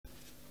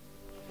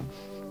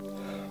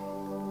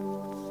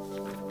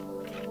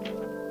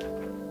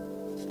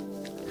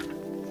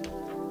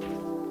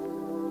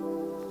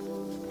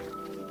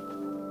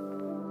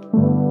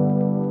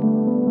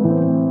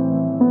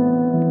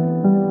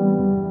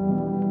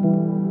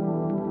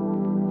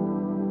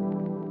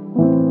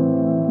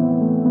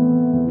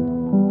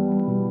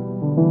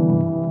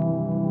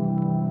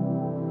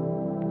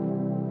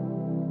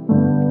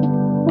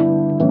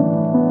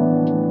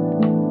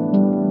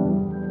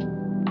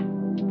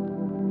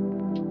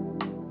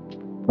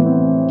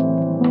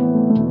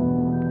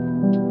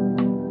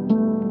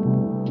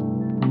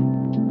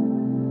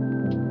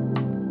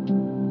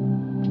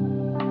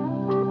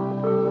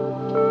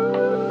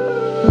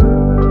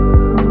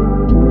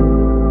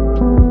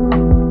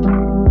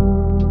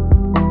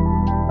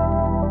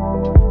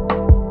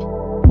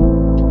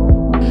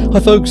Hi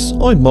folks,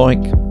 I'm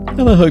Mike,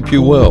 and I hope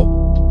you're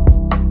well.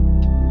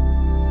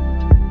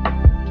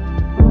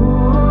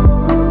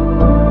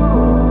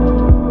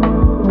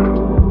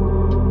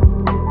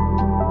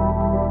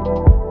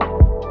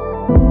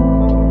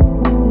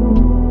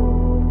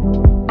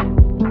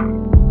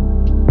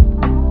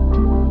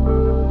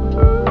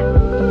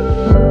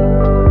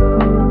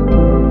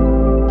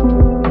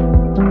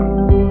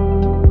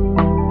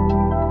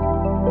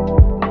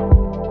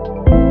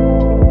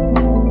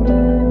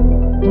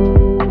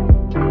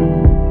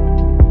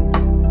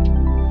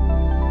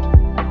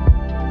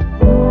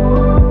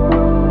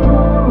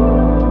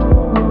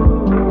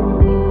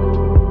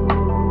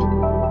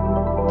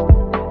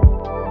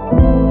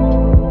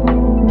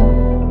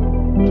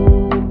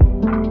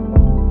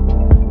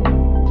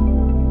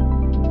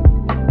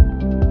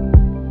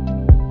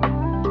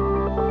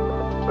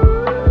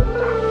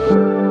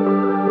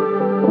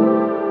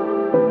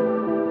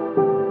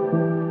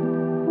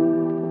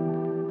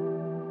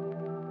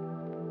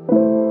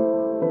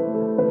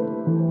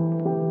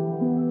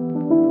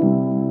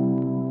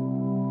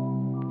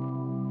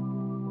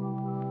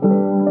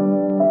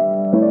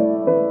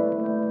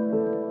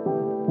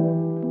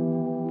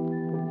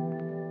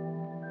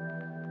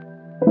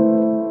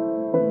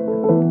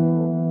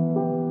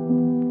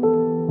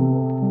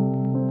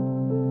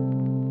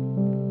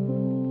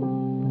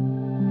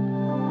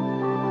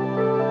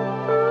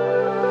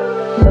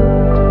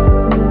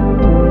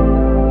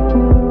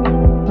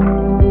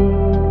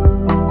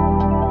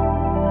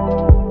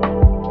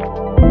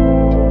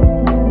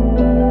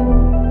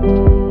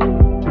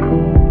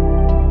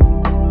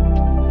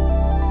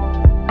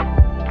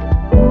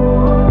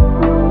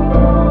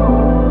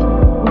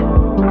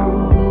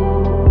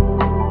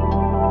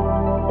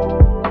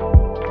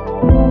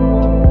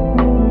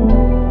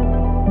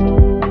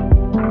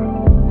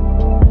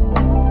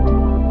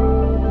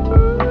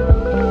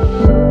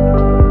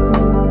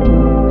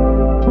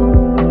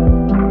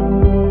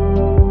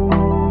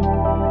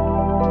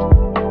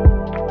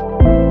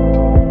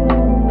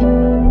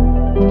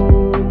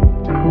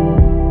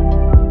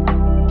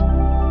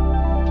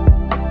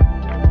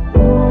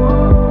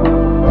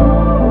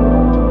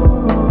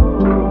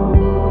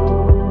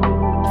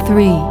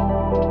 Three,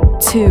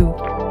 two,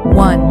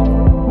 one.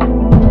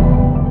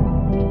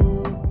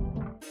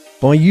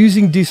 By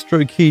using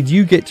DistroKid,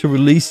 you get to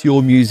release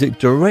your music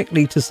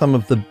directly to some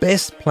of the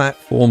best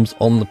platforms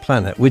on the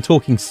planet. We're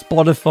talking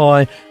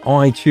Spotify,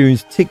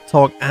 iTunes,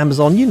 TikTok,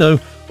 Amazon,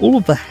 all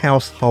of the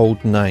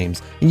household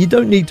names. And you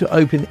don't need to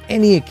open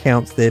any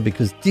accounts there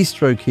because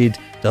DistroKid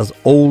does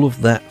all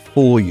of that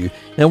for you.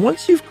 Now,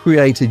 once you've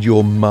created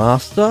your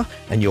master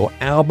and your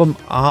album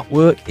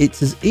artwork,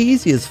 it's as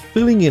easy as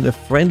filling in a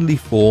friendly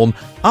form,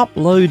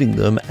 uploading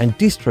them, and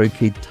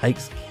DistroKid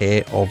takes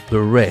care of the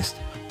rest.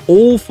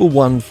 All for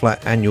one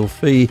flat annual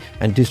fee,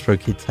 and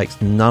DistroKid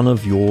takes none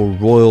of your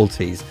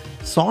royalties.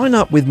 Sign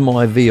up with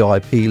my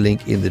VIP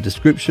link in the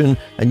description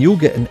and you'll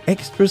get an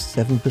extra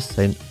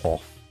 7%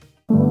 off.